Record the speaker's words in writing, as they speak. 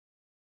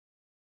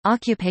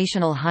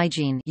Occupational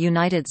hygiene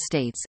United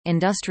States,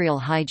 industrial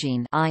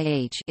hygiene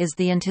 (IH) is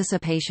the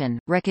anticipation,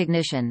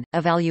 recognition,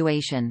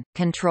 evaluation,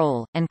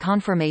 control, and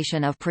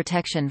confirmation of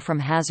protection from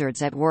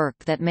hazards at work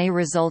that may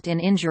result in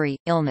injury,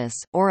 illness,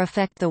 or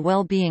affect the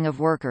well-being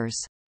of workers.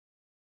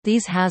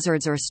 These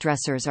hazards or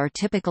stressors are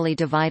typically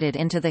divided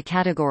into the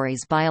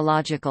categories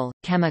biological,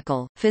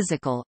 chemical,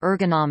 physical,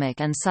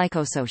 ergonomic and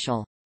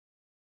psychosocial.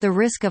 The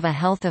risk of a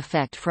health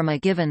effect from a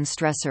given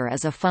stressor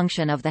is a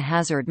function of the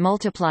hazard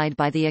multiplied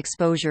by the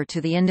exposure to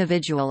the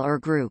individual or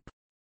group.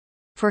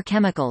 For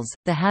chemicals,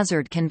 the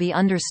hazard can be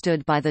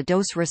understood by the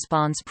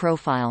dose-response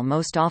profile,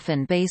 most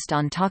often based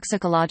on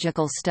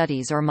toxicological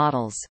studies or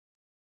models.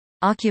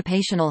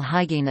 Occupational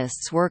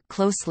hygienists work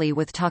closely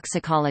with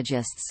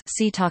toxicologists,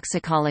 see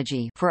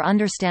toxicology, for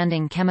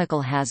understanding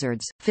chemical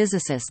hazards,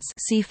 physicists,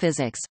 see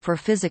physics, for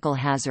physical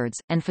hazards,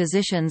 and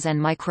physicians and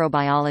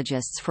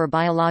microbiologists for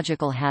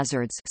biological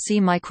hazards, see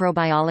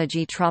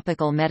microbiology.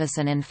 Tropical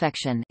medicine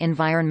infection.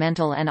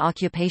 Environmental and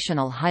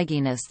occupational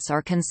hygienists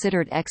are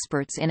considered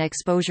experts in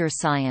exposure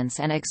science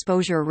and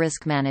exposure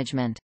risk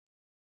management.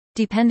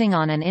 Depending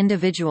on an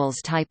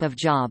individual's type of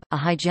job, a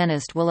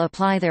hygienist will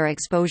apply their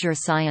exposure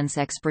science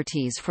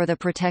expertise for the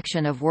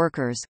protection of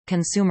workers,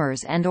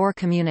 consumers and/or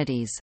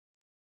communities.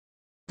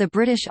 The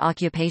British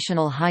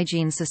Occupational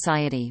Hygiene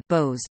Society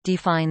 (BOHS)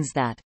 defines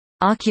that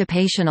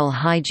occupational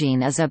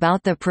hygiene is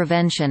about the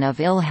prevention of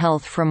ill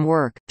health from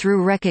work,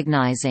 through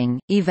recognizing,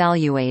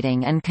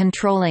 evaluating and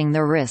controlling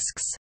the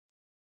risks.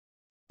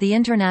 The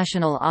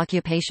International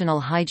Occupational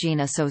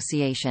Hygiene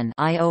Association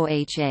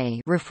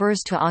 (IOHA)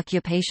 refers to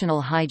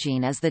occupational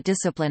hygiene as the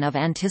discipline of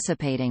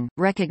anticipating,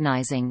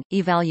 recognizing,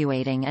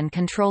 evaluating and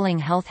controlling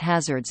health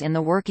hazards in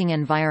the working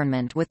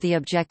environment with the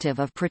objective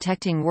of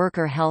protecting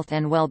worker health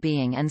and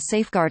well-being and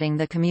safeguarding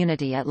the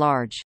community at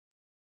large.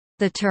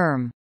 The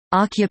term,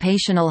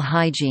 occupational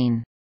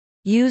hygiene,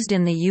 used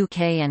in the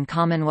UK and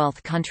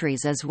Commonwealth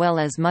countries as well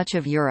as much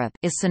of Europe,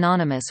 is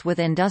synonymous with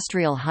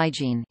industrial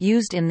hygiene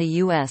used in the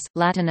US,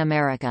 Latin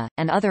America,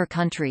 and other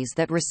countries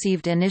that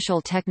received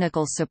initial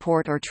technical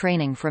support or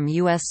training from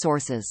US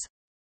sources.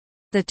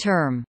 The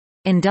term,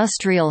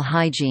 industrial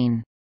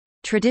hygiene,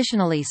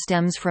 traditionally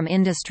stems from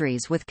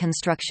industries with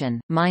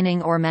construction,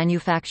 mining or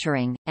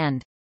manufacturing,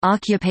 and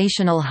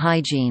occupational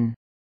hygiene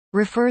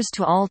refers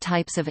to all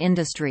types of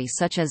industry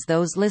such as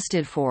those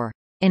listed for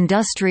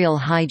industrial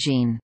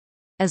hygiene,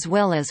 as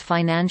well as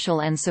financial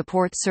and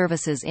support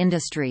services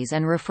industries,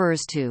 and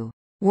refers to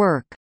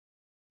work,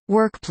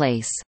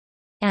 workplace,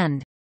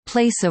 and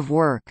place of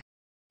work.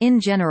 In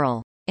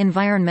general,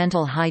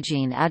 environmental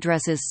hygiene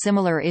addresses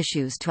similar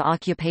issues to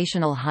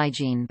occupational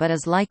hygiene but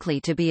is likely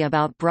to be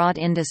about broad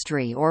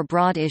industry or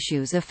broad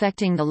issues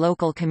affecting the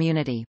local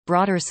community,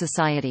 broader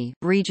society,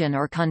 region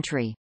or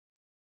country.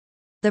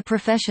 The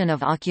profession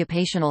of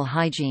occupational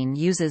hygiene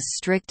uses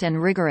strict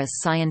and rigorous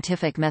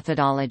scientific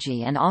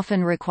methodology and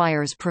often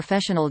requires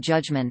professional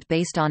judgment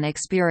based on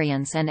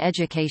experience and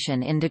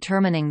education in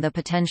determining the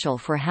potential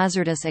for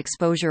hazardous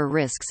exposure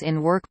risks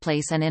in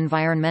workplace and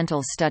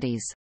environmental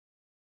studies.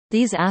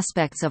 These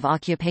aspects of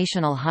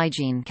occupational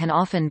hygiene can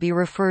often be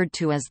referred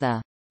to as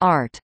the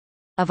art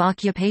of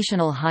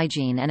occupational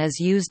hygiene and is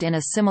used in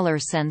a similar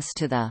sense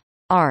to the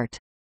art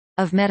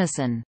of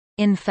medicine.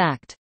 In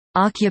fact,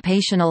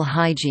 occupational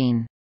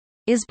hygiene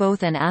is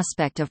both an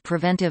aspect of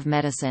preventive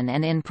medicine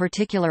and in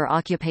particular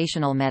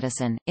occupational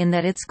medicine, in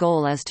that its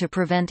goal is to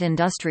prevent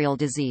industrial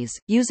disease,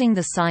 using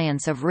the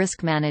science of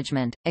risk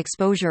management,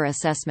 exposure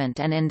assessment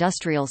and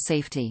industrial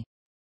safety.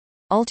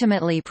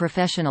 Ultimately,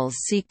 professionals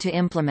seek to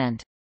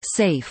implement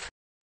safe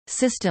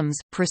systems,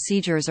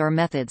 procedures or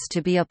methods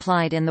to be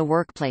applied in the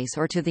workplace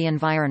or to the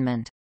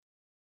environment.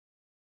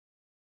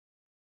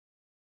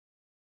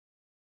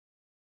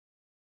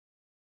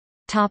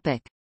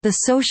 The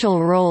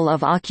social role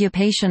of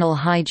occupational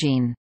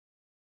hygiene.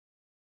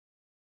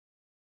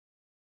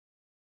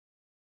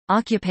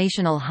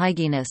 Occupational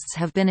hygienists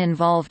have been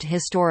involved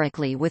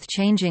historically with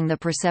changing the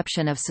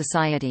perception of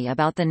society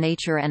about the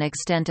nature and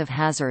extent of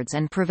hazards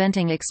and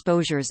preventing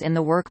exposures in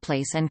the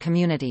workplace and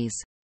communities.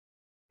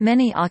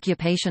 Many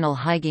occupational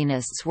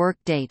hygienists work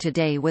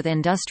day-to-day with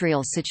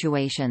industrial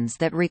situations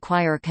that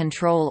require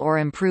control or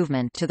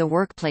improvement to the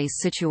workplace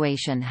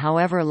situation.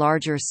 However,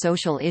 larger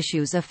social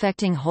issues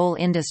affecting whole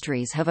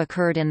industries have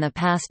occurred in the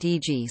past,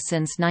 e.g.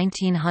 since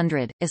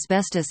 1900,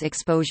 asbestos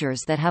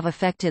exposures that have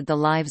affected the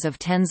lives of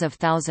tens of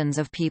thousands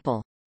of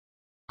people.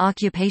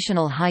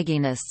 Occupational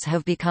hygienists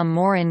have become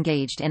more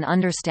engaged in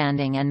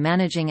understanding and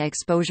managing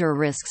exposure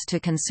risks to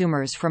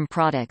consumers from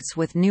products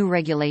with new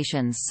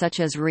regulations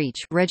such as REACH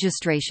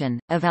registration,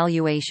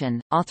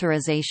 evaluation,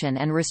 authorization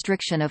and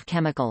restriction of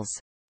chemicals.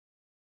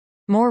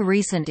 More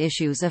recent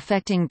issues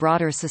affecting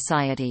broader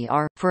society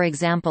are, for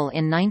example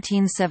in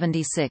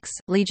 1976,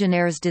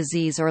 Legionnaire's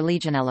disease or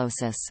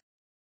Legionellosis.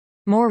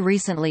 More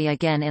recently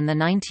again in the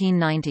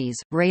 1990s,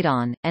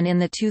 radon, and in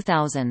the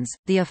 2000s,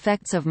 the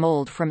effects of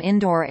mold from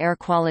indoor air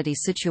quality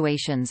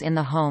situations in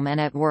the home and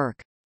at work.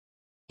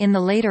 In the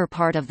later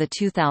part of the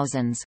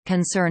 2000s,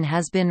 concern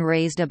has been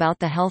raised about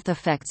the health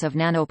effects of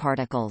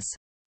nanoparticles.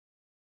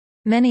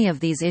 Many of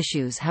these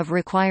issues have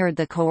required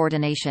the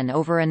coordination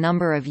over a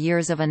number of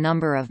years of a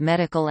number of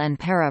medical and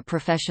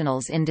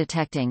para-professionals in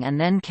detecting and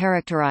then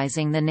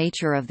characterizing the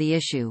nature of the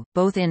issue,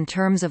 both in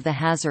terms of the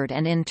hazard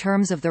and in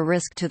terms of the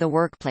risk to the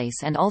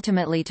workplace and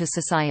ultimately to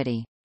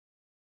society.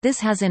 This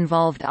has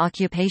involved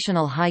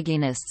occupational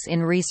hygienists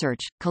in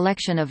research,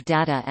 collection of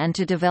data and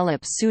to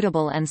develop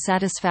suitable and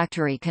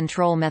satisfactory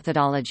control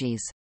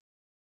methodologies.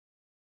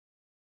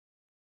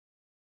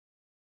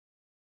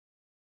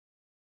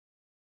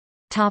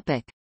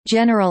 Topic: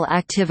 General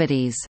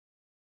activities.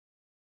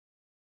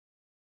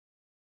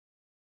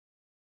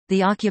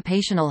 The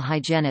occupational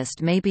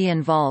hygienist may be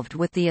involved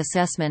with the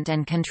assessment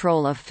and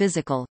control of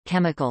physical,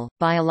 chemical,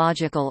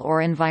 biological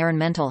or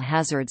environmental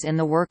hazards in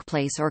the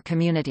workplace or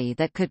community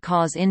that could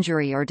cause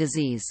injury or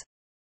disease.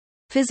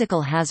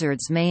 Physical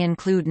hazards may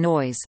include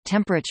noise,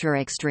 temperature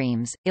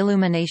extremes,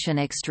 illumination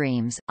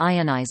extremes,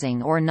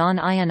 ionizing or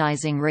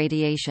non-ionizing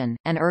radiation,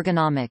 and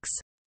ergonomics.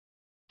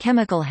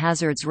 Chemical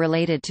hazards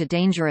related to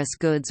dangerous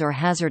goods or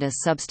hazardous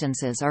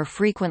substances are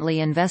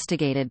frequently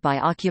investigated by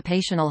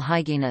occupational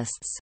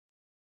hygienists.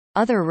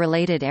 Other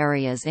related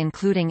areas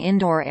including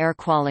indoor air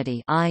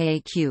quality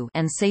 (IAQ)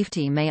 and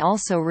safety may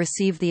also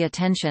receive the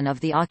attention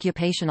of the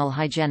occupational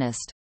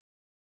hygienist.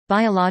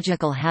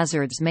 Biological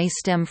hazards may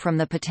stem from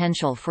the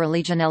potential for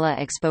Legionella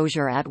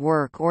exposure at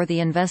work or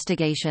the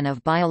investigation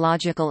of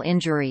biological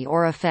injury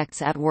or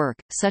effects at work,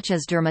 such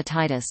as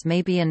dermatitis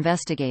may be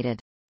investigated.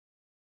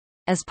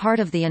 As part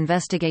of the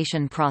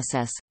investigation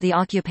process, the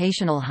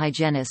occupational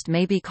hygienist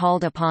may be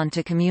called upon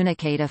to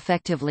communicate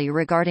effectively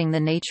regarding the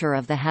nature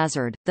of the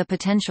hazard, the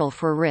potential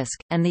for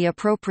risk, and the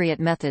appropriate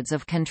methods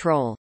of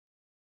control.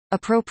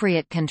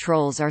 Appropriate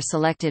controls are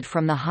selected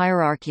from the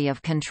hierarchy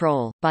of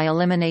control, by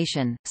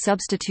elimination,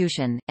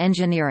 substitution,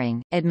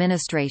 engineering,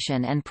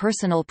 administration and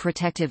personal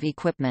protective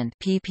equipment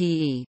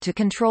 (PPE) to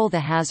control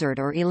the hazard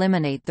or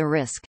eliminate the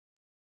risk.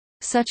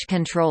 Such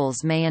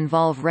controls may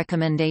involve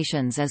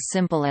recommendations as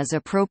simple as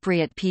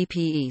appropriate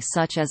PPE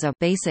such as a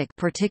basic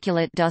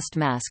particulate dust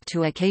mask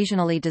to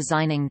occasionally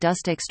designing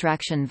dust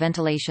extraction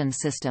ventilation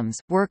systems,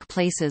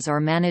 workplaces or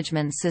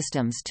management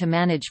systems to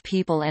manage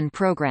people and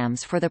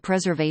programs for the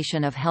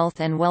preservation of health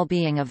and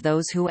well-being of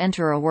those who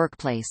enter a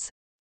workplace.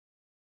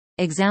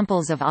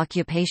 Examples of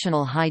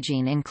occupational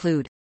hygiene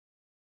include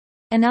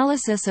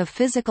analysis of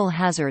physical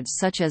hazards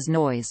such as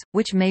noise,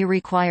 which may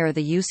require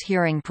the use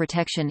hearing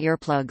protection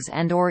earplugs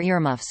and/or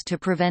earmuffs to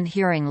prevent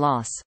hearing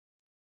loss.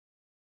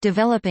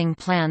 Developing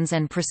plans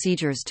and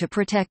procedures to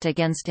protect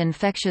against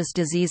infectious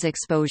disease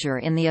exposure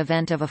in the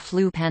event of a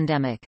flu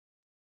pandemic.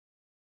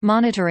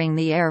 Monitoring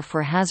the air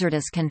for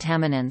hazardous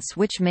contaminants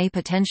which may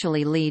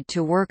potentially lead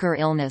to worker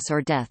illness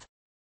or death.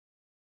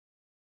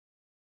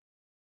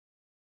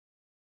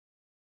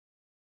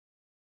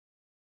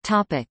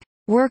 Topic: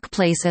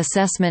 Workplace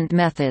assessment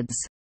methods.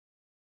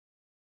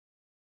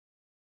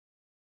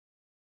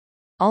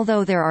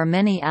 Although there are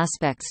many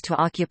aspects to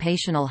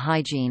occupational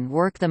hygiene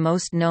work, the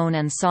most known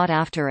and sought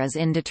after is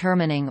in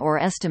determining or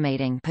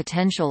estimating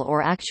potential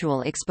or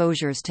actual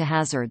exposures to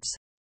hazards.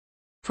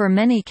 For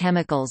many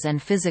chemicals and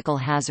physical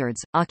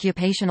hazards,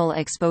 occupational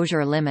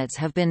exposure limits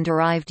have been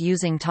derived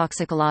using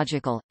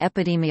toxicological,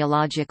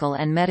 epidemiological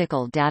and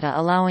medical data,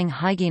 allowing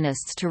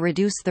hygienists to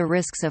reduce the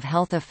risks of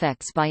health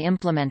effects by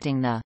implementing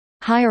the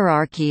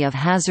hierarchy of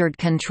hazard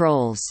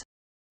controls.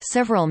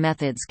 Several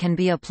methods can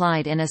be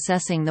applied in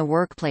assessing the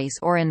workplace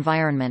or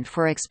environment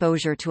for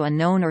exposure to a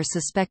known or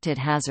suspected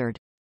hazard.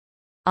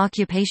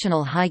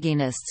 Occupational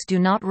hygienists do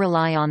not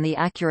rely on the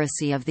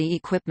accuracy of the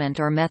equipment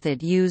or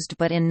method used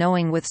but in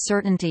knowing with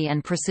certainty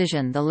and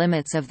precision the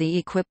limits of the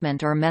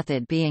equipment or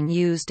method being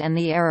used and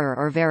the error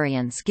or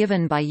variance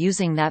given by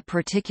using that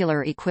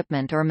particular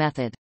equipment or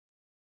method.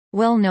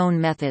 Well-known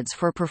methods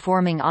for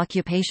performing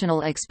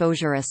occupational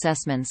exposure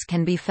assessments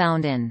can be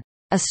found in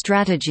A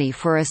Strategy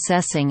for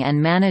Assessing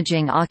and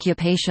Managing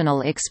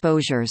Occupational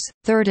Exposures,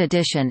 3rd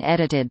edition,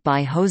 edited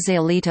by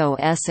Joselito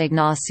S.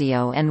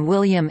 Ignacio and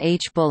William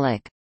H.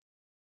 Bullock.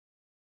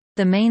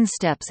 The main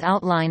steps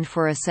outlined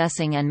for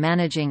assessing and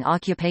managing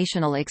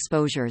occupational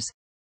exposures.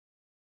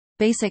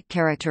 Basic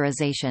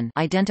characterization: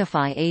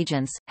 identify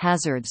agents,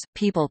 hazards,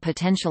 people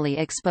potentially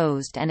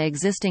exposed and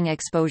existing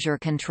exposure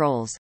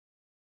controls.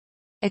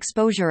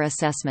 Exposure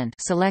assessment: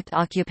 select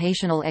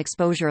occupational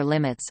exposure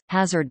limits,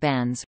 hazard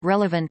bands,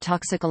 relevant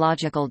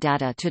toxicological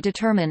data to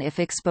determine if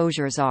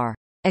exposures are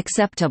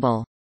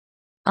acceptable,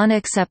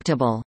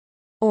 unacceptable,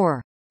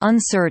 or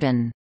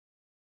uncertain.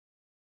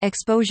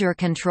 Exposure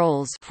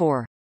controls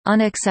for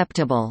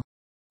unacceptable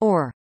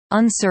or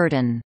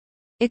uncertain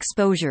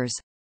exposures.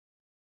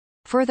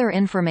 Further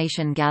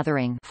information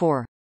gathering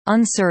for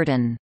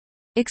uncertain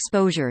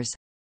exposures.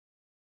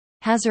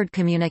 Hazard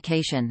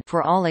communication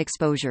for all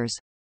exposures.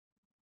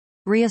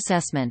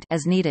 Reassessment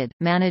as needed,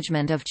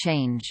 management of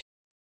change.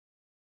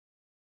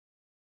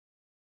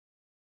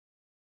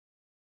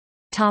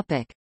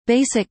 Topic: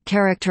 Basic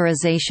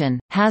characterization,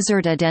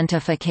 hazard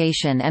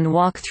identification and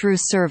walk-through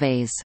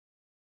surveys.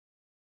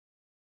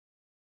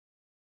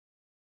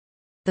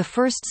 The The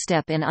first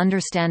step in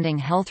understanding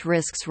health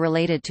risks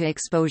related to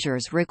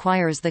exposures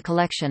requires the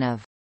collection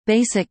of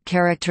basic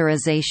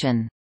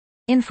characterization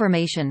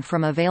information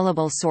from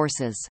available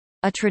sources.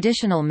 A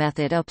traditional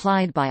method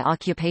applied by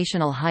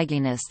occupational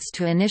hygienists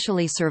to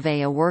initially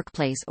survey a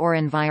workplace or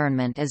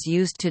environment is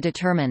used to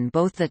determine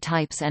both the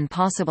types and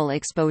possible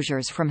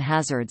exposures from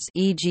hazards,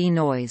 e.g.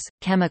 noise,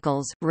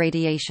 chemicals,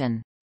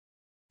 radiation.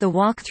 The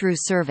walk-through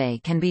survey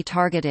can be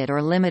targeted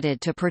or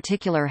limited to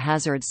particular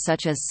hazards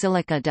such as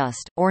silica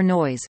dust, or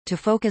noise, to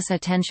focus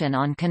attention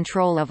on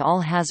control of all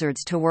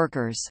hazards to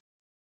workers.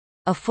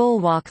 A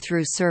full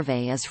walk-through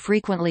survey is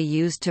frequently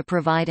used to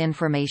provide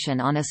information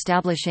on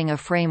establishing a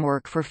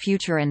framework for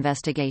future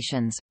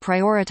investigations,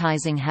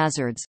 prioritizing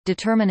hazards,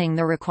 determining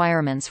the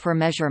requirements for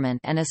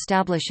measurement and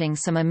establishing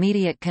some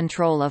immediate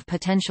control of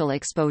potential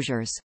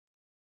exposures.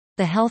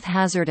 The Health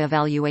Hazard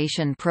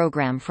Evaluation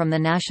Program from the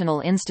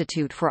National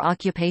Institute for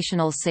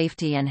Occupational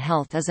Safety and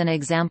Health is an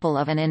example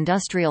of an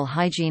industrial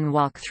hygiene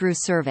walk-through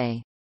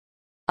survey.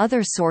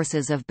 Other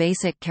sources of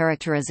basic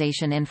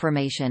characterization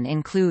information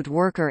include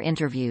worker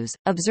interviews,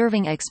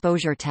 observing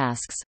exposure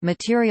tasks,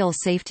 material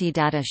safety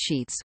data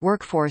sheets,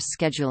 workforce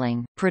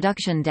scheduling,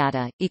 production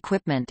data,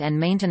 equipment and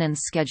maintenance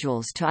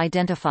schedules to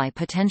identify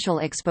potential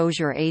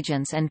exposure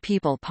agents and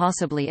people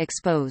possibly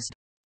exposed.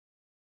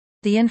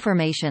 The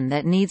information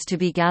that needs to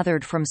be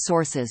gathered from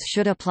sources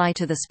should apply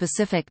to the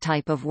specific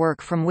type of work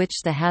from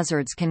which the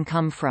hazards can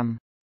come from.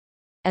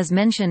 As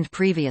mentioned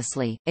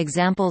previously,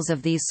 examples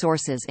of these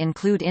sources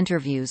include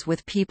interviews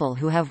with people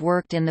who have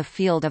worked in the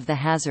field of the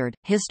hazard,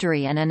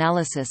 history and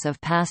analysis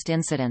of past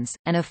incidents,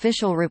 and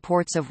official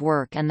reports of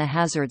work and the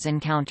hazards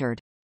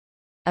encountered.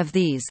 Of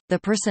these, the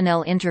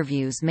personnel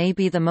interviews may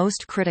be the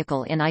most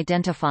critical in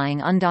identifying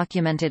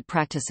undocumented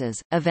practices,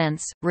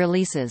 events,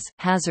 releases,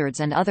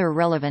 hazards and other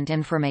relevant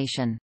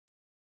information.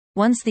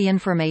 Once the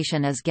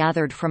information is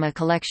gathered from a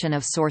collection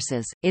of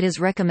sources, it is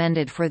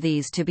recommended for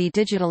these to be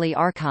digitally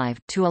archived,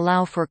 to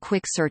allow for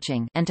quick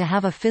searching, and to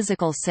have a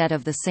physical set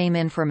of the same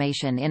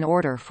information in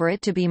order for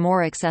it to be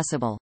more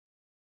accessible.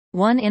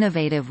 One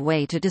innovative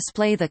way to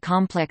display the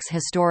complex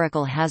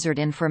historical hazard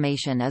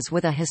information is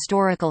with a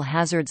historical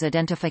hazards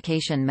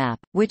identification map,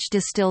 which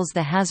distills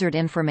the hazard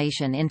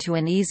information into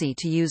an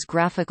easy-to-use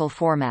graphical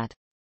format.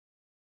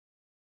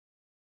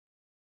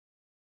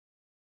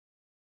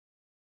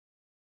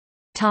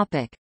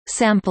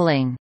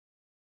 Sampling.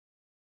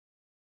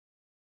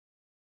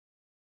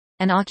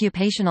 An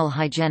occupational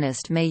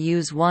hygienist may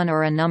use one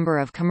or a number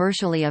of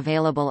commercially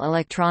available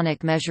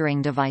electronic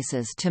measuring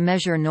devices to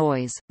measure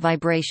noise,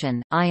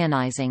 vibration,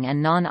 ionizing and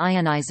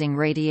non-ionizing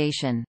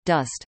radiation,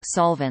 dust,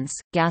 solvents,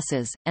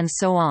 gases, and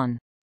so on.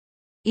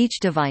 Each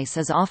device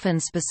is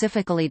often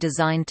specifically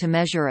designed to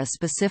measure a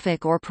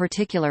specific or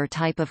particular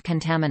type of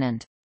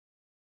contaminant.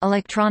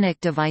 Electronic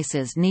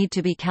devices need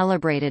to be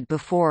calibrated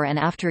before and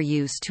after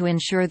use to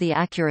ensure the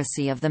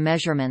accuracy of the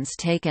measurements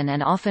taken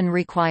and often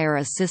require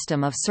a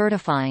system of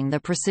certifying the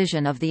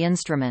precision of the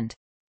instrument.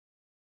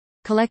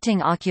 Collecting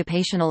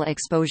occupational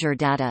exposure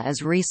data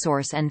is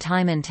resource and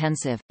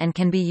time-intensive, and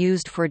can be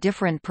used for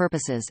different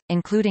purposes,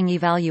 including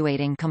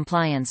evaluating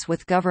compliance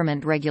with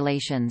government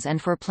regulations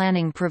and for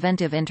planning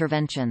preventive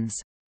interventions.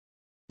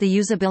 The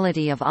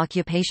usability of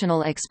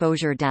occupational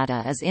exposure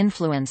data is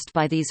influenced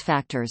by these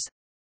factors.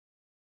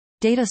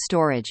 Data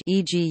storage,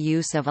 e.g.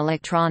 use of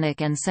electronic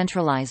and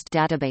centralized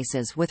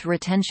databases with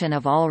retention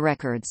of all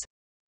records.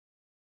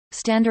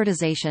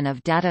 Standardization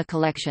of data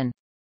collection.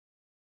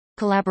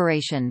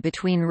 Collaboration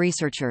between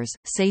researchers,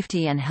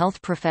 safety and health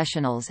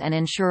professionals and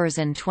insurers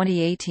in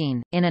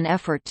 2018, in an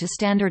effort to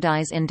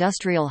standardize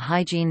industrial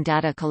hygiene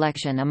data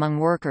collection among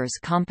workers'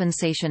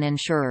 compensation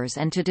insurers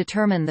and to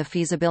determine the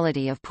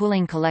feasibility of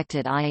pooling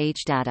collected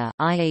IH data.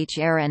 IH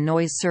air and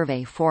noise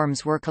survey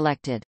forms were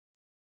collected.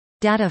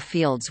 Data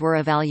fields were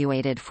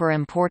evaluated for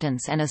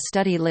importance and a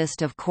study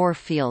list of core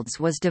fields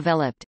was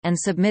developed, and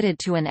submitted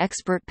to an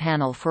expert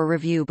panel for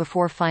review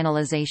before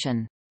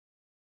finalization.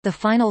 The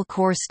final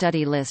core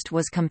study list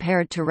was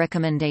compared to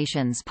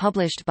recommendations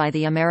published by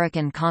the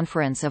American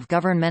Conference of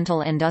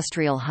Governmental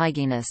Industrial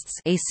Hygienists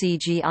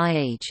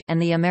 (ACGIH) and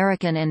the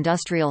American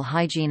Industrial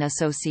Hygiene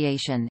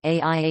Association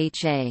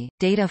 (AIHA).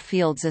 Data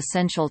fields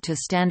essential to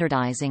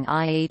standardizing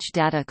IH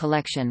data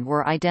collection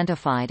were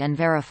identified and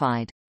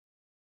verified.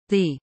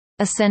 The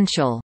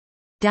essential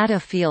data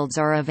fields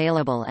are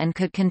available and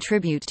could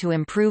contribute to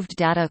improved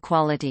data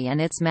quality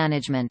and its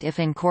management if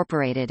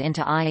incorporated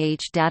into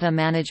IH data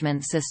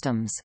management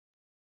systems.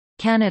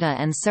 Canada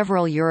and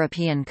several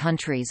European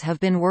countries have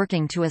been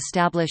working to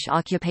establish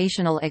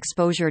occupational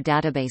exposure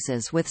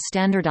databases with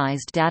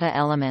standardized data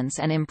elements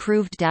and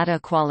improved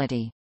data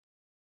quality.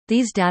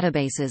 These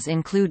databases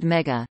include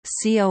MEGA,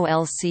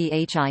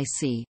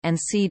 COLCHIC, and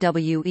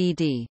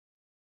CWED.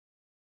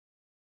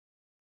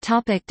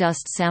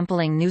 Dust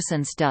sampling.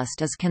 Nuisance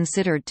dust is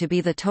considered to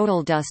be the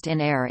total dust in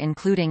air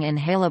including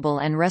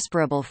inhalable and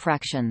respirable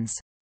fractions.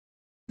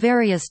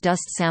 Various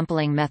dust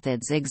sampling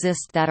methods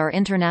exist that are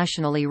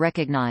internationally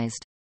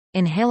recognized.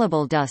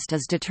 Inhalable dust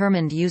is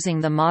determined using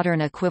the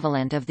modern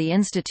equivalent of the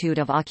Institute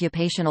of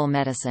Occupational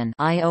Medicine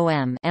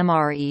 (IOM)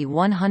 MRE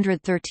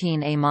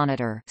 113A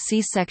monitor.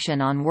 See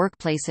section on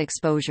workplace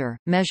exposure,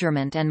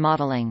 measurement and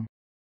modeling.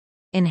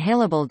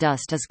 Inhalable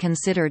dust is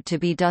considered to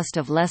be dust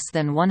of less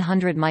than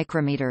 100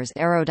 micrometers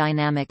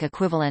aerodynamic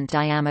equivalent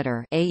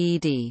diameter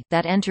 (AED)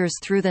 that enters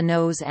through the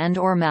nose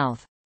and/or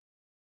mouth.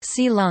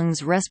 Sea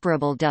lungs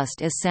respirable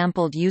dust is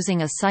sampled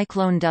using a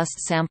cyclone dust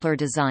sampler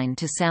designed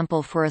to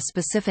sample for a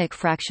specific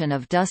fraction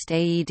of dust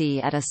AED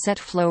at a set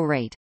flow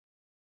rate.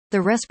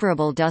 The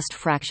respirable dust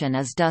fraction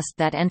is dust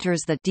that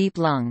enters the deep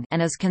lung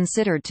and is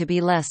considered to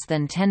be less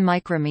than 10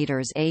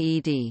 micrometers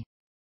AED.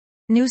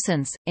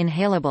 Nuisance,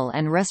 inhalable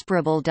and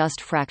respirable dust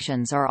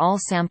fractions are all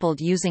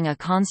sampled using a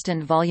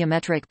constant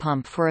volumetric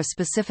pump for a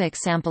specific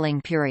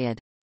sampling period.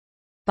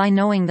 By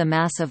knowing the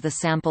mass of the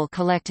sample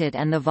collected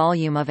and the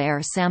volume of air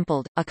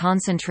sampled, a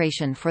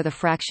concentration for the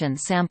fraction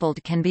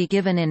sampled can be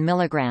given in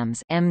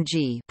milligrams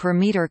mg per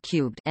meter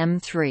cubed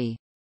m3.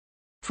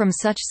 From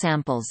such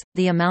samples,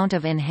 the amount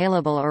of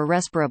inhalable or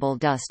respirable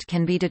dust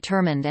can be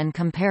determined and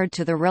compared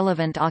to the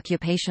relevant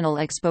occupational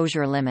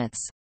exposure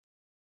limits.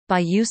 By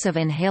use of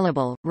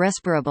inhalable,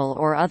 respirable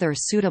or other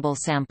suitable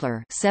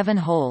sampler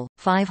 7-hole,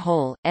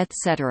 5-hole,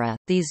 etc.,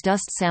 these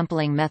dust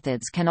sampling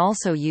methods can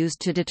also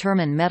used to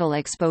determine metal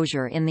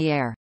exposure in the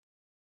air.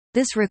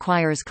 This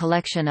requires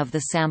collection of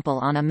the sample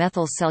on a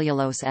methyl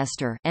cellulose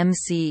ester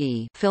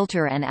 (MCE)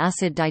 filter and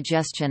acid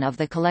digestion of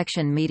the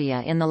collection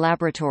media in the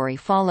laboratory,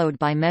 followed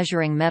by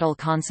measuring metal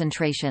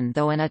concentration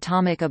through an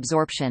atomic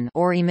absorption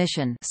or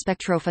emission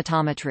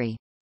spectrophotometry.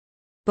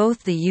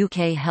 Both the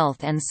UK Health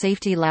and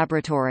Safety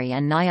Laboratory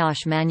and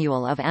NIOSH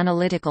Manual of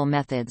Analytical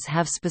Methods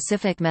have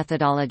specific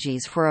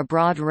methodologies for a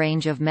broad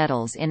range of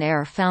metals in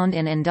air found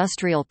in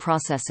industrial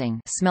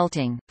processing,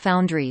 smelting,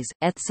 foundries,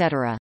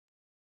 etc.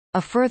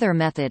 A further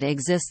method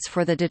exists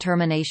for the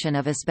determination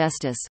of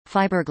asbestos,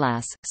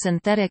 fiberglass,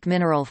 synthetic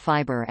mineral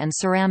fiber and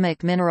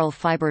ceramic mineral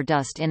fiber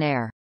dust in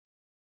air.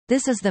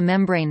 This is the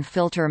membrane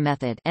filter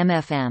method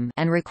 (MFM)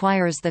 and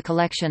requires the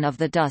collection of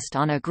the dust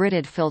on a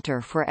gridded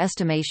filter for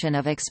estimation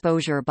of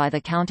exposure by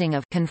the counting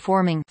of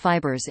conforming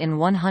fibers in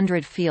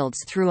 100 fields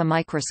through a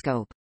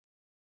microscope.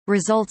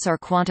 Results are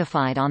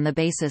quantified on the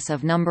basis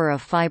of number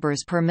of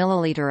fibers per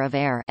milliliter of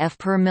air F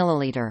per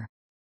milliliter.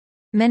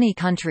 Many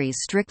countries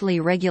strictly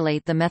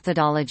regulate the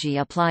methodology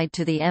applied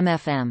to the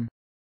MFM.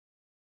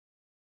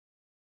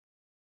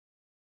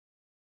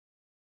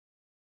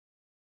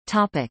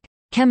 Topic: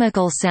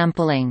 Chemical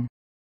sampling.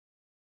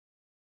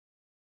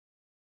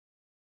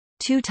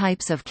 Two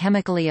types of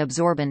chemically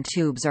absorbent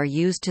tubes are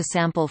used to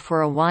sample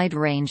for a wide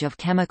range of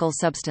chemical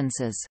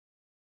substances.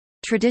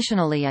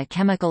 Traditionally, a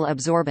chemical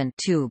absorbent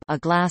tube, a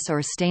glass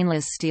or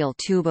stainless steel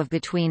tube of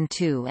between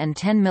 2 and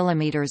 10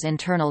 mm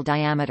internal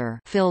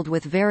diameter, filled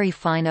with very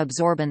fine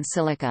absorbent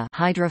silica,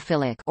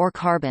 hydrophilic, or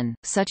carbon,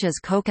 such as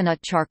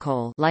coconut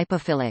charcoal,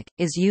 lipophilic,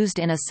 is used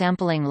in a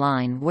sampling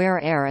line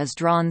where air is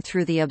drawn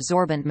through the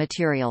absorbent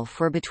material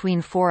for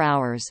between 4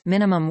 hours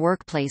minimum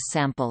workplace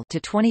sample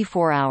to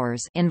 24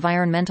 hours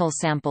environmental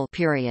sample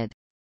period.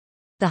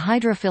 The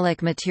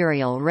hydrophilic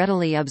material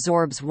readily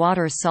absorbs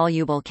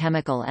water-soluble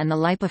chemical and the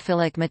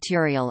lipophilic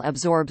material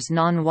absorbs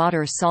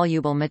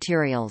non-water-soluble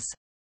materials.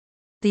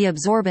 The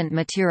absorbent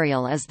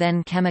material is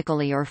then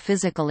chemically or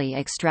physically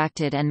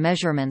extracted and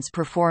measurements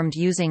performed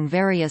using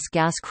various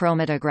gas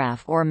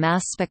chromatograph or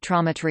mass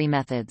spectrometry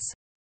methods.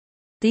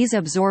 These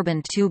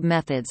absorbent tube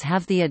methods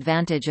have the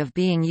advantage of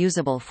being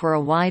usable for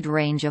a wide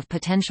range of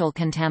potential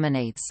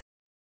contaminants.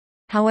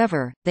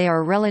 However, they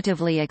are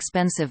relatively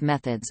expensive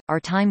methods, are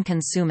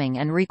time-consuming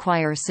and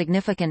require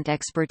significant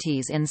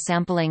expertise in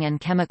sampling and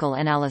chemical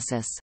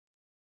analysis.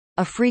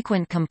 A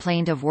frequent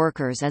complaint of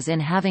workers is in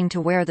having to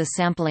wear the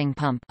sampling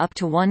pump up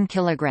to 1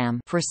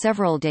 kg for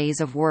several days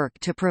of work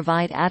to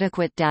provide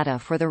adequate data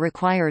for the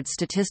required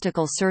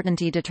statistical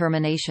certainty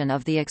determination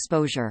of the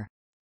exposure.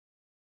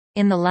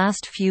 In the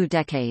last few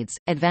decades,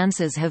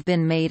 advances have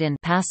been made in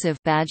passive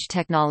badge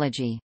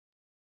technology.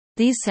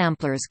 These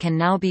samplers can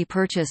now be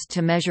purchased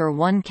to measure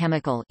one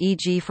chemical,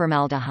 e.g.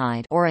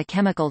 formaldehyde, or a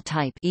chemical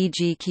type,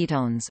 e.g.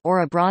 ketones,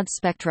 or a broad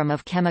spectrum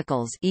of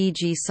chemicals,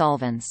 e.g.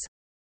 solvents.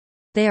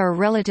 They are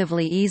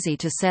relatively easy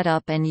to set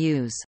up and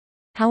use.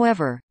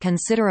 However,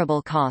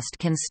 considerable cost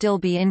can still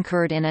be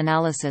incurred in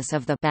analysis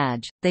of the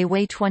badge. They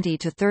weigh 20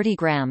 to 30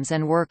 grams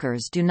and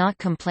workers do not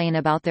complain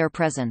about their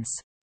presence.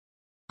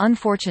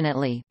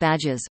 Unfortunately,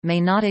 badges may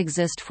not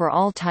exist for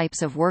all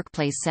types of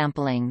workplace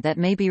sampling that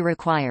may be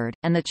required,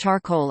 and the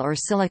charcoal or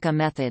silica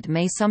method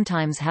may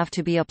sometimes have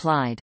to be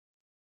applied.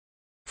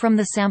 From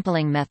the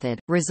sampling method,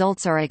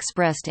 results are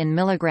expressed in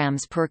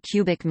milligrams per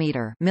cubic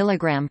meter,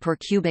 milligram per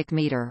cubic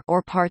meter,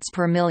 or parts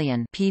per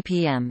million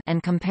 (ppm)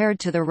 and compared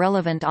to the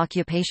relevant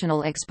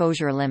occupational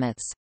exposure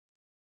limits.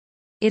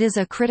 It is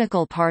a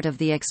critical part of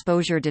the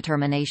exposure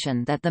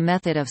determination that the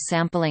method of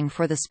sampling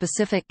for the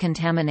specific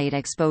contaminant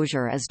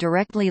exposure is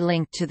directly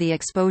linked to the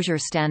exposure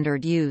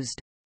standard used.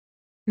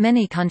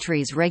 Many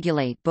countries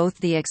regulate both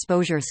the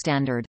exposure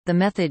standard, the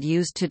method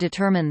used to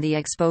determine the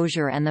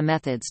exposure, and the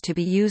methods to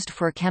be used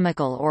for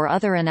chemical or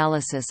other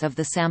analysis of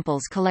the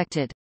samples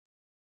collected.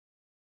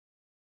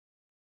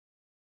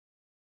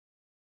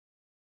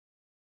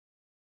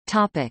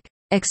 Topic: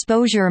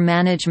 Exposure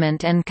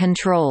management and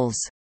controls.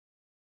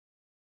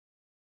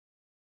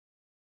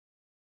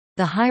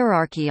 The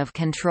hierarchy of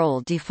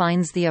control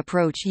defines the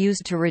approach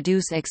used to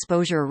reduce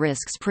exposure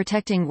risks,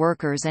 protecting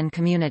workers and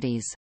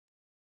communities.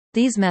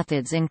 These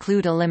methods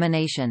include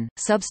elimination,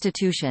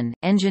 substitution,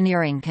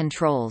 engineering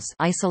controls,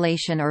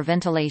 isolation or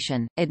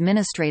ventilation,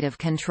 administrative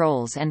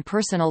controls, and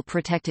personal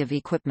protective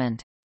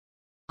equipment.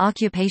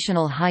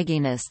 Occupational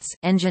hygienists,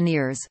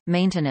 engineers,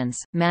 maintenance,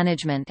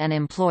 management, and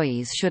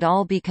employees should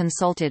all be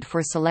consulted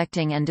for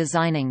selecting and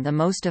designing the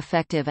most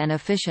effective and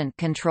efficient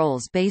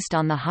controls based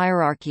on the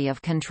hierarchy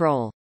of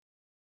control.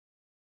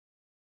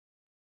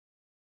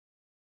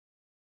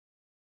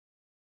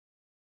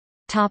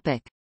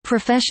 Topic: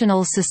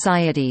 Professional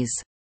societies.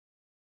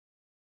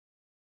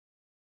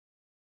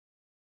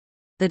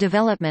 The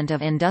development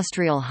of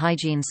industrial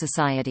hygiene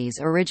societies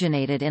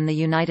originated in the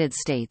United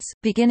States,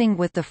 beginning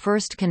with the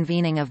first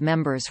convening of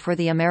members for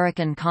the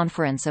American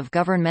Conference of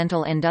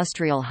Governmental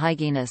Industrial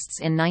Hygienists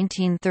in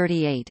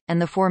 1938,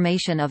 and the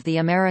formation of the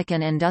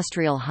American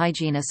Industrial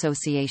Hygiene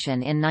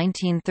Association in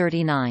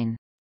 1939.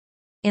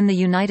 In the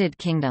United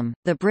Kingdom,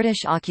 the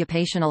British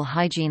Occupational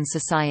Hygiene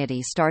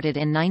Society started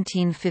in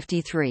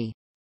 1953.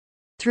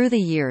 Through the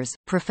years,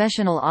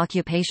 professional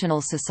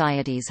occupational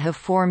societies have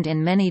formed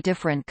in many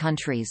different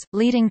countries,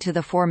 leading to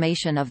the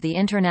formation of the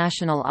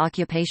International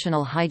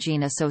Occupational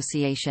Hygiene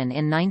Association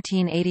in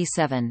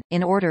 1987,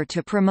 in order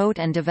to promote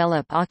and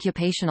develop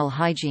occupational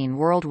hygiene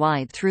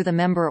worldwide through the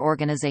member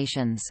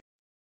organizations.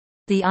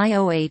 The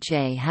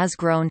IOHA has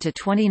grown to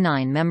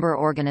 29 member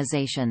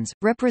organizations,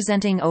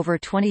 representing over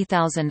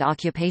 20,000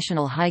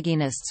 occupational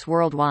hygienists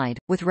worldwide,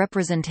 with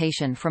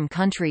representation from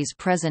countries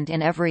present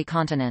in every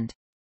continent.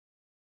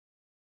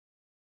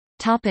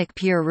 Topic: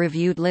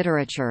 peer-reviewed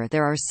literature.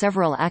 There are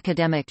several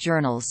academic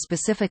journals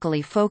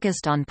specifically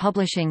focused on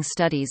publishing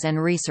studies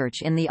and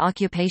research in the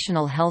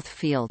occupational health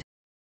field.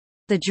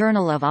 The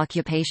Journal of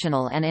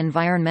Occupational and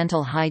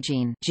Environmental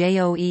Hygiene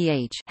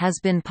 (JOEH) has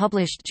been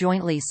published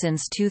jointly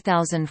since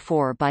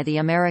 2004 by the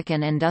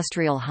American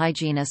Industrial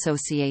Hygiene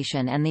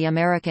Association and the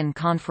American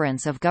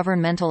Conference of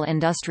Governmental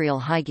Industrial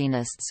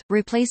Hygienists,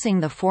 replacing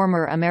the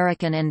former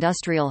American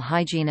Industrial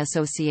Hygiene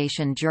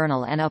Association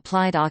Journal and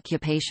Applied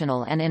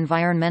Occupational and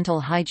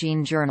Environmental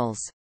Hygiene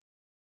journals.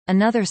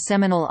 Another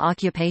seminal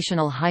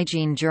occupational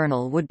hygiene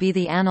journal would be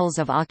the Annals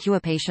of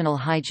Occupational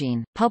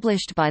Hygiene,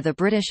 published by the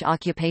British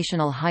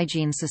Occupational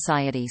Hygiene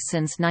Society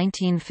since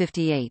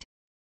 1958.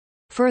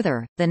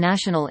 Further, the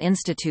National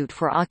Institute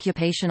for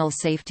Occupational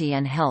Safety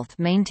and Health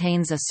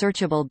maintains a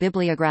searchable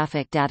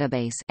bibliographic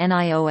database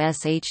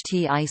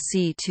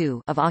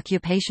of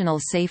occupational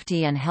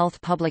safety and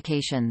health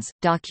publications,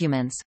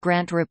 documents,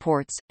 grant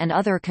reports, and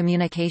other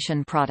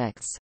communication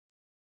products.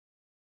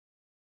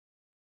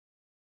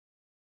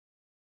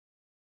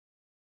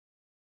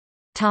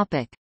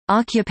 Topic: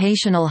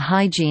 Occupational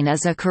hygiene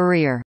as a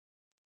career.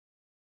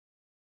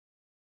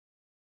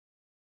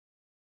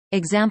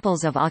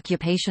 Examples of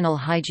occupational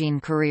hygiene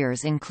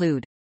careers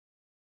include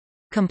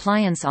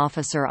compliance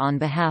officer on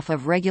behalf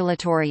of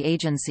regulatory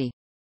agency,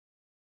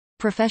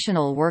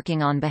 professional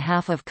working on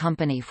behalf of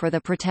company for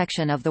the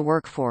protection of the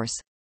workforce,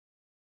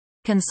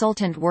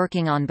 consultant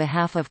working on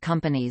behalf of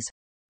companies,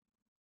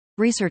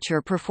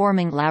 researcher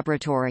performing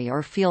laboratory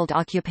or field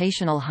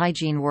occupational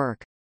hygiene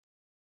work.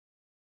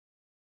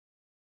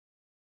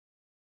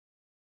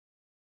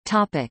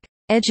 Topic: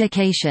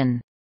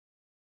 Education.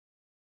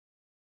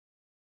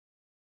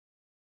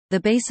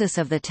 The basis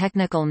of the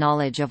technical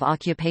knowledge of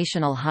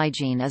occupational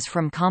hygiene is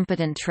from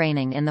competent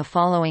training in the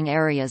following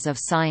areas of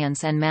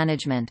science and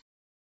management: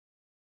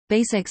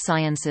 basic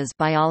sciences,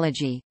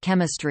 biology,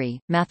 chemistry,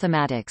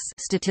 mathematics,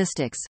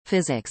 statistics,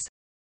 physics;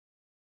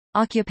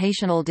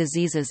 occupational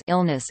diseases,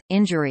 illness,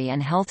 injury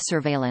and health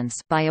surveillance,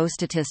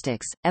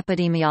 biostatistics,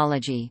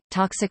 epidemiology,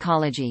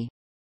 toxicology;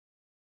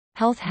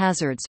 health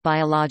hazards,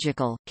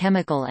 biological,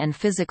 chemical and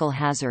physical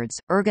hazards,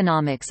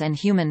 ergonomics and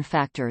human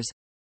factors;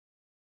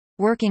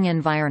 working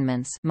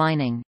environments,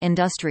 mining,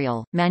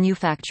 industrial,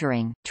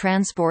 manufacturing,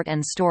 transport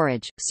and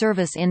storage,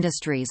 service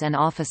industries and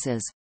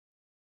offices;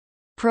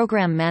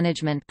 program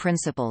management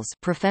principles,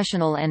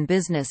 professional and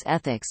business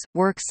ethics,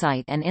 work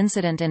site and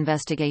incident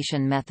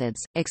investigation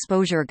methods,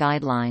 exposure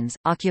guidelines,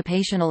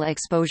 occupational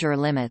exposure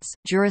limits,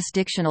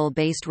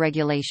 jurisdictional-based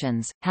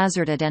regulations,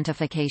 hazard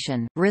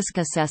identification, risk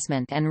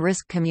assessment and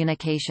risk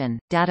communication,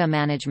 data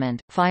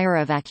management, fire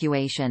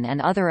evacuation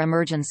and other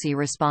emergency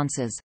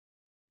responses;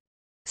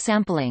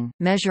 sampling,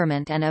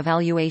 measurement and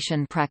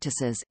evaluation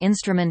practices,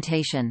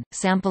 instrumentation,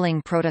 sampling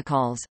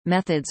protocols,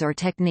 methods or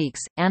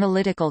techniques,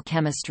 analytical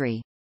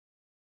chemistry;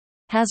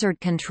 hazard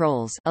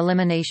controls,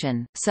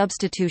 elimination,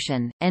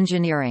 substitution,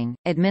 engineering,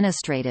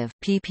 administrative,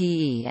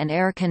 PPE and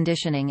air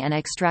conditioning and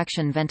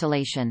extraction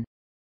ventilation;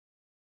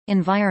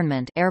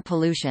 Environment, air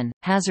pollution,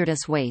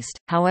 hazardous waste.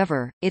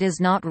 However, it is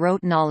not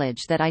rote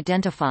knowledge that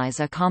identifies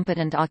a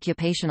competent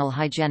occupational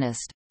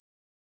hygienist.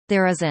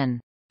 There is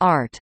an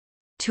art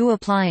to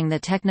applying the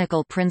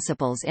technical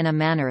principles in a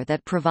manner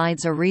that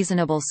provides a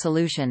reasonable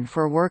solution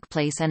for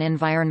workplace and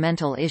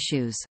environmental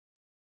issues.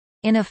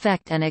 In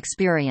effect, an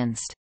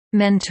experienced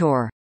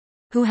mentor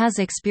who has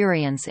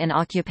experience in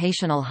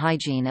occupational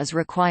hygiene is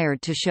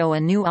required to show a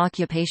new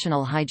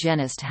occupational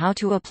hygienist how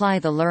to apply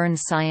the learned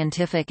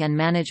scientific and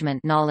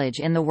management knowledge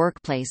in the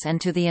workplace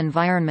and to the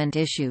environment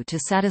issue to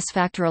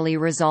satisfactorily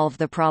resolve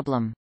the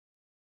problem.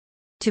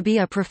 To be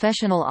a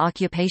professional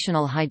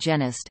occupational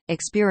hygienist,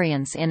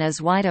 experience in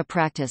as wide a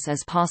practice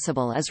as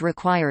possible is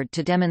required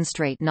to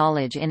demonstrate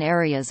knowledge in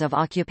areas of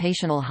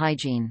occupational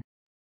hygiene.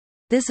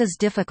 This is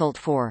difficult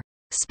for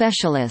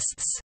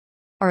specialists,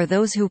 or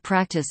those who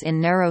practice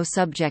in narrow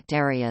subject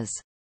areas.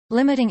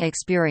 Limiting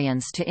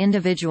experience to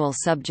individual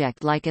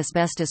subject like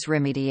asbestos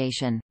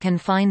remediation,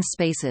 confined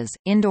spaces,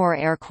 indoor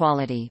air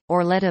quality,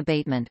 or lead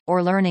abatement,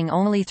 or learning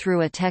only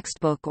through a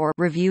textbook or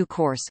review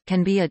course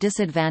can be a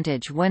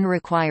disadvantage when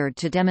required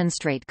to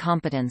demonstrate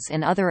competence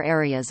in other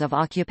areas of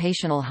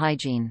occupational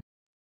hygiene.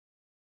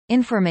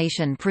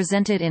 Information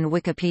presented in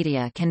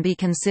Wikipedia can be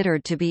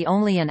considered to be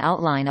only an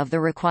outline of the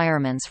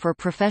requirements for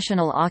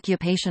professional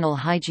occupational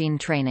hygiene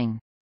training.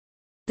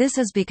 This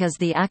is because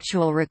the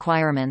actual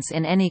requirements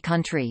in any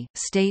country,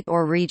 state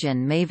or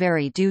region may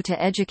vary due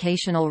to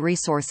educational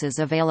resources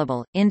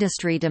available,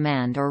 industry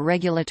demand or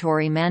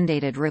regulatory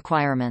mandated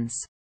requirements.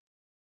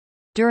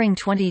 During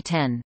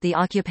 2010, the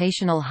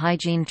Occupational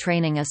Hygiene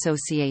Training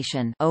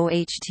Association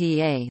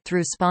 (OHTA),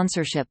 through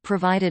sponsorship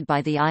provided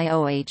by the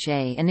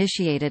IOHA,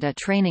 initiated a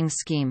training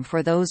scheme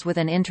for those with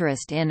an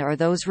interest in or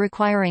those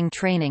requiring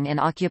training in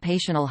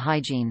occupational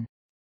hygiene.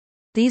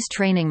 These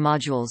training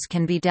modules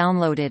can be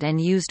downloaded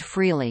and used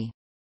freely.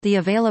 The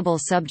available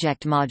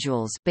subject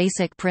modules: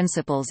 Basic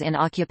Principles in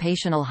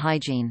Occupational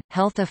Hygiene,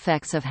 Health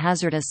Effects of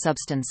Hazardous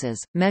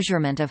Substances,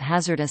 Measurement of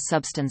Hazardous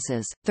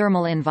Substances,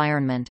 Thermal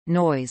Environment,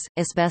 Noise,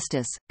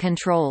 Asbestos,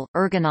 Control,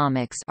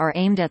 Ergonomics, are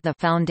aimed at the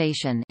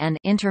foundation and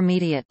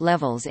intermediate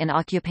levels in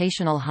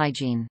occupational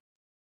hygiene.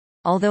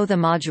 Although the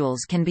modules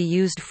can be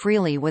used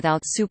freely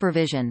without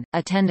supervision,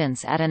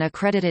 attendance at an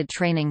accredited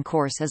training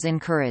course is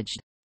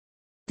encouraged.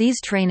 These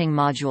training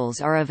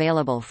modules are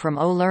available from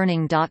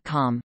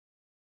olearning.com.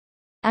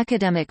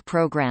 Academic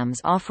programs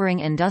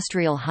offering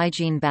industrial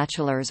hygiene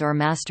bachelor's or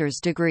master's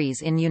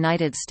degrees in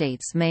United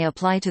States may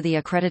apply to the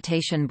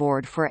Accreditation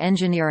Board for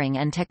Engineering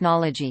and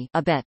Technology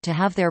 (ABET) to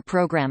have their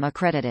program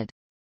accredited.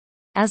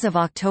 As of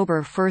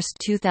October 1,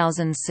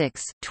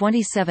 2006,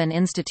 27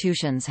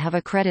 institutions have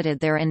accredited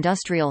their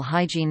industrial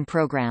hygiene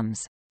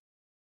programs.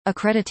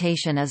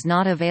 Accreditation is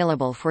not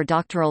available for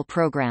doctoral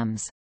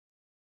programs.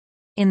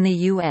 In the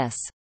U.S.,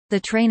 the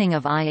training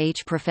of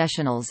IH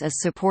professionals is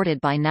supported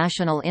by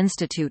National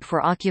Institute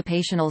for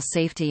Occupational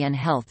Safety and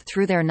Health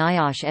through their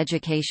NIOSH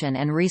education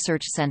and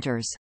research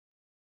centers.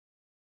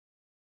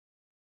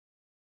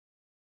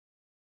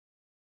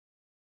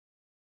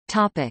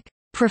 Topic: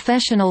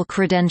 Professional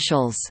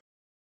credentials.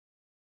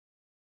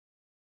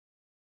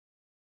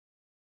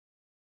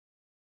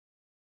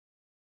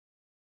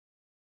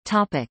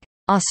 Topic: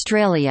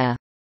 Australia.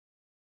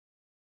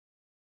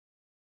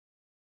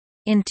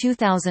 In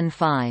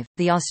 2005,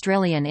 the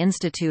Australian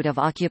Institute of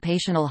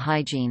Occupational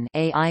Hygiene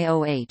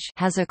 (AIOH)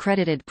 has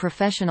accredited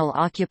professional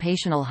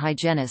occupational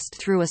hygienist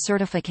through a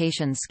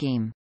certification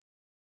scheme.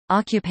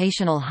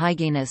 Occupational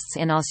hygienists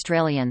in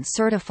Australian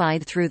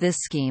certified through this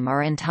scheme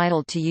are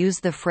entitled to use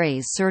the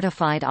phrase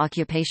Certified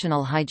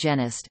Occupational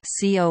Hygienist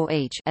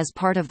 (COH) as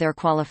part of their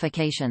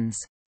qualifications.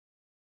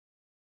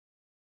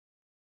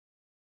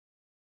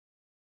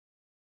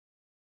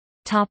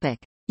 Topic: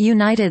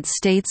 United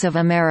States of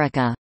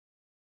America.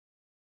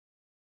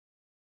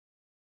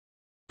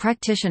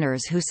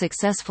 Practitioners who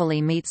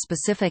successfully meet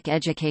specific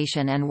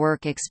education and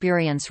work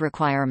experience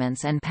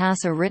requirements and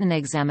pass a written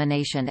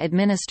examination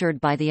administered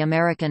by the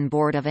American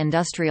Board of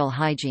Industrial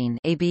Hygiene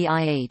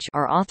 (ABIH)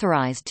 are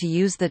authorized to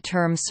use the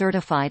term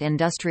Certified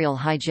Industrial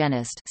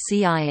Hygienist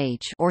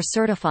 (CIH) or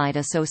Certified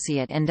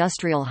Associate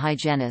Industrial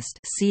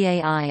Hygienist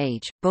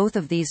 (CAIH). Both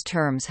of these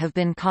terms have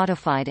been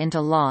codified into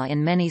law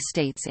in many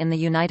states in the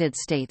United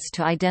States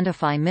to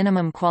identify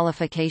minimum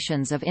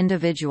qualifications of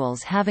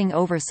individuals having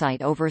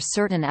oversight over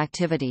certain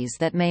activities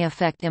that may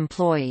affect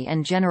employee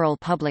and general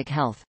public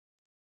health.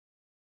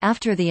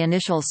 After the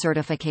initial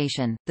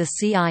certification, the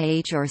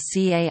CIH or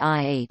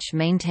CAIH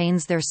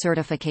maintains their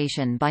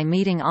certification by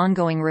meeting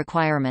ongoing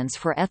requirements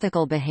for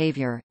ethical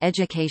behavior,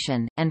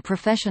 education, and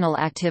professional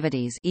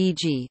activities,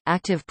 e.g.,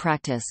 active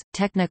practice,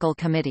 technical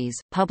committees,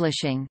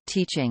 publishing,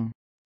 teaching.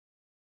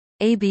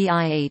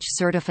 ABIH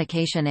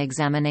certification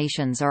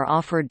examinations are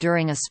offered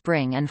during a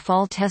spring and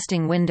fall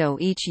testing window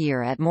each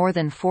year at more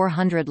than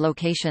 400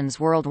 locations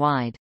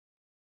worldwide.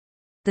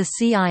 The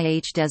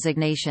CIH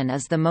designation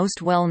is the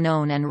most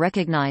well-known and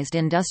recognized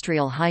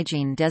industrial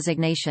hygiene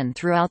designation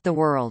throughout the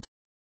world.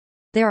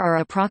 There are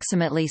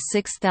approximately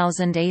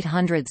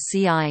 6,800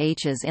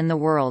 CIHs in the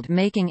world,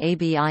 making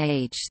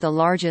ABIH the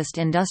largest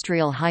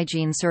industrial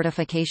hygiene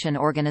certification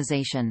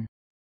organization.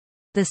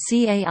 The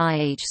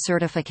CAIH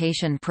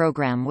certification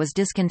program was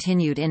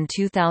discontinued in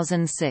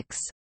 2006.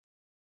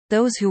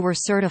 Those who were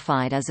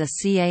certified as a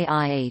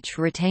CAIH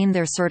retain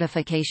their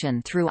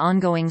certification through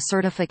ongoing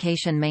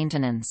certification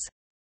maintenance.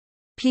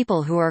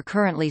 People who are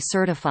currently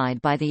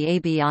certified by the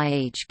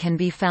ABIH can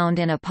be found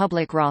in a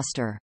public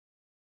roster.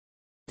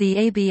 The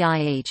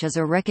ABIH is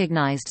a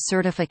recognized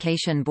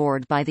certification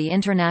board by the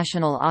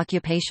International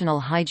Occupational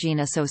Hygiene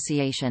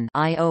Association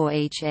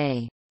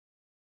 (IOHA).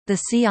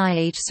 The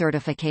CIH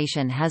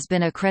certification has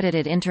been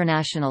accredited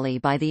internationally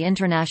by the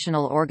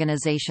International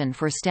Organization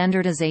for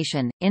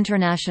Standardization,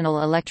 International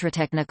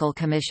Electrotechnical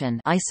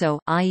Commission (ISO,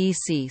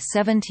 IEC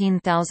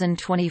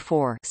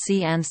 17024)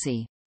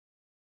 (CANSI).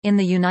 In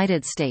the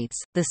United States,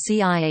 the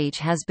CIH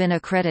has been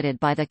accredited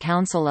by the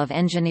Council of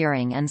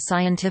Engineering and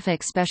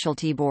Scientific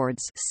Specialty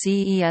Boards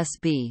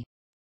 (CESB).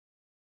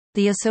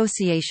 The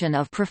Association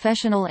of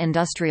Professional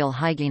Industrial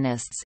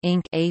Hygienists,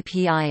 Inc.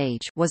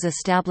 (APIH) was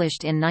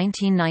established in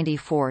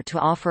 1994 to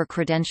offer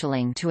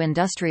credentialing to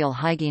industrial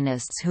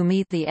hygienists who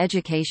meet the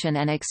education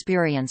and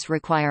experience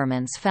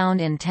requirements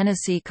found in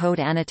Tennessee Code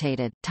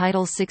Annotated,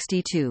 Title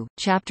 62,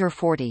 Chapter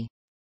 40.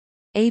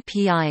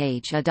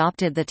 APIH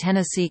adopted the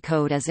Tennessee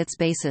Code as its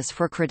basis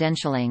for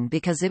credentialing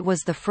because it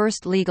was the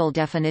first legal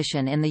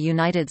definition in the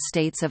United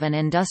States of an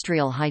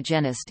industrial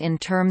hygienist in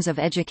terms of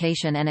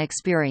education and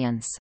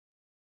experience.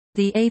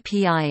 The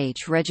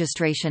APIH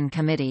Registration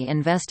Committee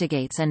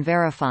investigates and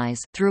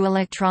verifies, through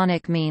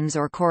electronic means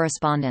or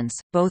correspondence,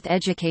 both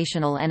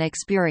educational and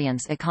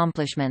experience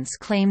accomplishments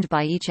claimed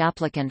by each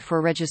applicant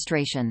for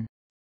registration.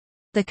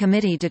 The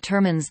committee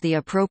determines the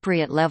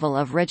appropriate level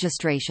of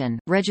registration,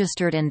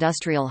 registered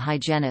industrial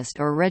hygienist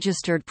or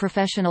registered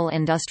professional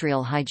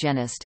industrial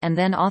hygienist, and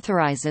then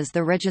authorizes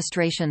the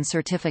registration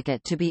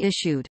certificate to be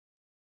issued.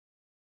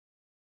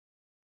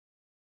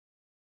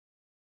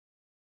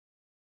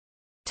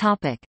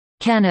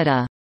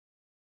 Canada.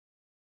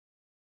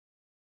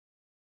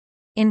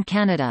 In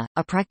Canada,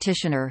 a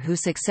practitioner who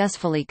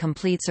successfully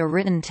completes a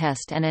written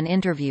test and an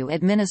interview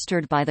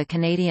administered by the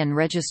Canadian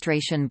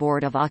Registration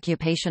Board of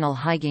Occupational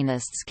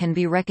Hygienists can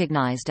be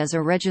recognized as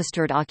a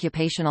Registered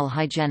Occupational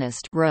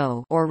Hygienist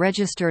or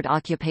Registered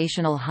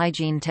Occupational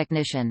Hygiene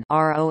Technician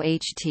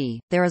 (ROHT).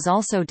 There is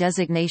also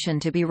designation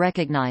to be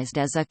recognized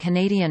as a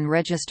Canadian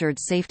Registered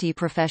Safety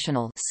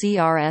Professional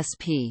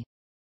 (CRSP).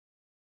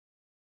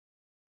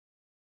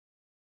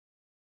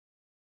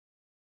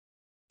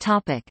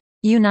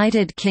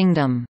 United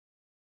Kingdom.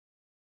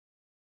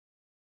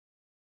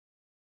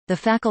 The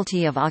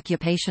Faculty of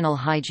Occupational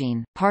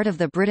Hygiene, part of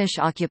the British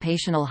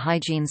Occupational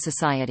Hygiene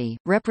Society,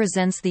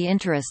 represents the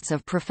interests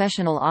of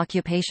professional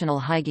occupational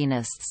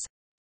hygienists.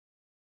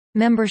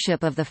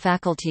 Membership of the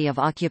Faculty of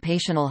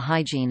Occupational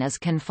Hygiene is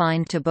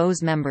confined to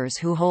those members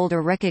who hold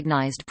a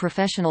recognized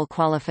professional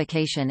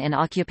qualification in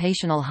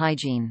occupational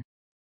hygiene.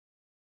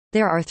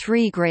 There are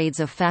 3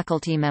 grades of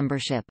faculty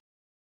membership.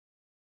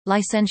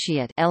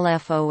 Licentiate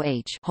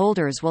 (LFOH)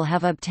 holders will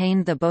have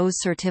obtained the Bose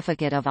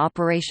Certificate of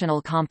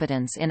Operational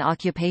Competence in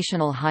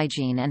Occupational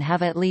Hygiene and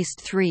have at least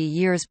 3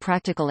 years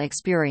practical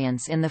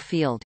experience in the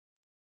field.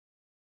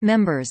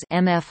 Members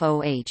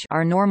 (MFOH)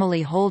 are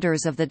normally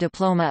holders of the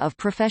Diploma of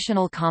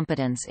Professional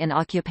Competence in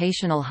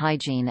Occupational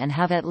Hygiene and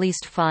have at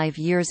least 5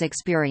 years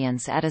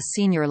experience at a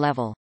senior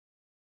level.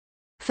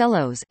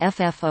 Fellows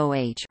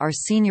 (FFOH) are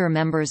senior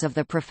members of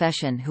the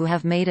profession who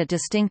have made a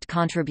distinct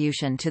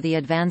contribution to the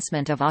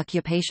advancement of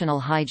occupational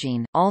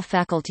hygiene. All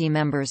faculty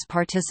members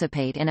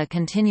participate in a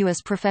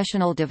continuous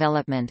professional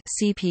development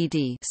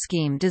 (CPD)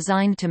 scheme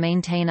designed to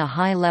maintain a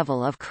high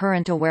level of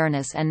current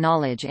awareness and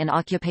knowledge in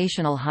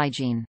occupational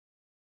hygiene.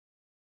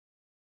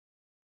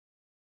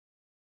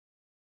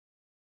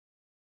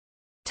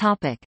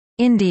 Topic: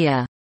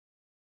 India.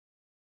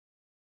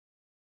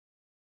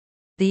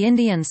 The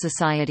Indian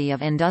Society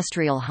of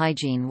Industrial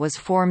Hygiene was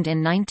formed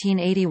in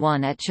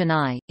 1981 at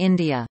Chennai,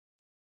 India.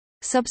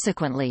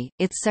 Subsequently,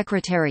 its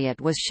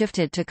secretariat was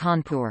shifted to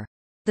Kanpur.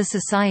 The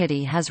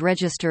society has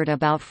registered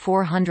about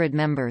 400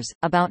 members,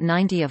 about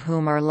 90 of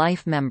whom are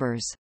life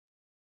members.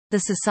 The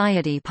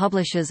society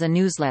publishes a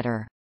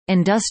newsletter,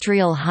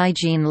 Industrial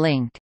Hygiene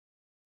Link.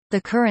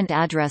 The current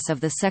address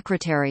of the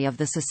Secretary of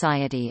the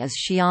Society is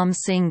Shyam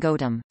Singh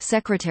Gautam,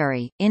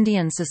 Secretary,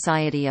 Indian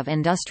Society of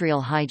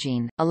Industrial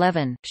Hygiene,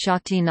 11,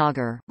 Shakti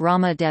Nagar,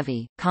 Rama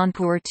Devi,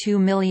 Kanpur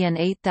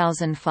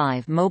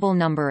 2,008,005, mobile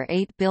number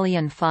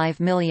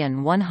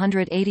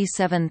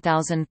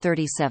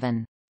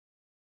 8,005,187,037.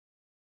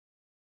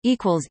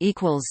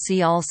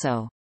 See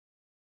also